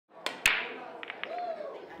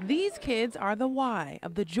These kids are the Y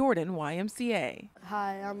of the Jordan YMCA.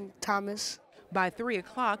 Hi, I'm Thomas. By 3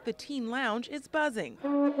 o'clock, the teen lounge is buzzing.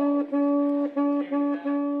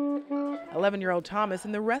 11-year-old Thomas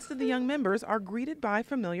and the rest of the young members are greeted by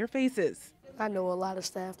familiar faces. I know a lot of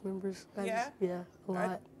staff members. Yeah, a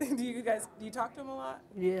lot. Do you talk to them a lot?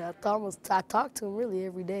 Yeah, I talk to them really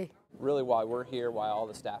every day. Really why we're here, why all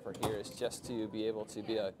the staff are here, is just to be able to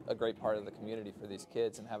be a great part of the community for these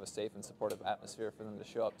kids and have a safe and supportive atmosphere for them to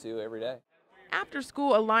show up to every day.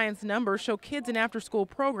 After-school Alliance numbers show kids in after-school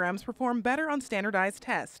programs perform better on standardized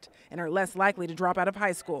tests and are less likely to drop out of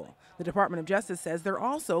high school. The Department of Justice says they're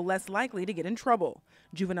also less likely to get in trouble.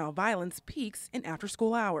 Juvenile violence peaks in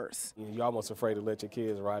after-school hours. You're almost afraid to let your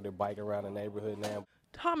kids ride their bike around the neighborhood now.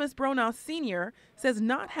 Thomas Bronow Sr. says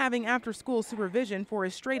not having after-school supervision for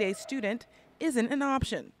his straight-A student isn't an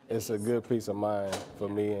option. It's a good peace of mind for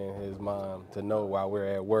me and his mom to know while we're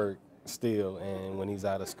at work still, and when he's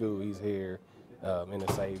out of school, he's here in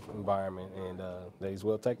a safe environment and that he's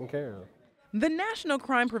well taken care of. The National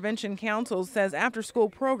Crime Prevention Council says after-school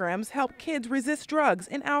programs help kids resist drugs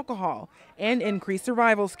and alcohol and increase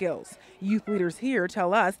survival skills. Youth leaders here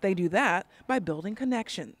tell us they do that by building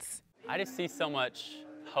connections. I just see so much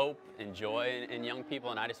hope and joy in young people,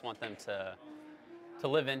 and I just want them to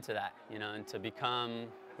live into that, and to become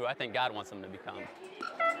who I think God wants them to become.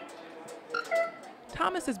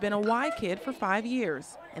 Thomas has been a Y kid for 5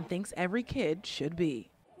 years and thinks every kid should be.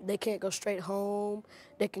 They can't go straight home.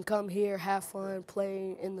 They can come here, have fun,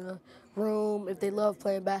 play in the room. If they love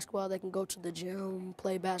playing basketball, they can go to the gym,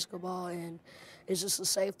 play basketball, and it's just a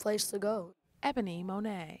safe place to go. Ebony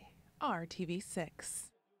Monet, RTV6.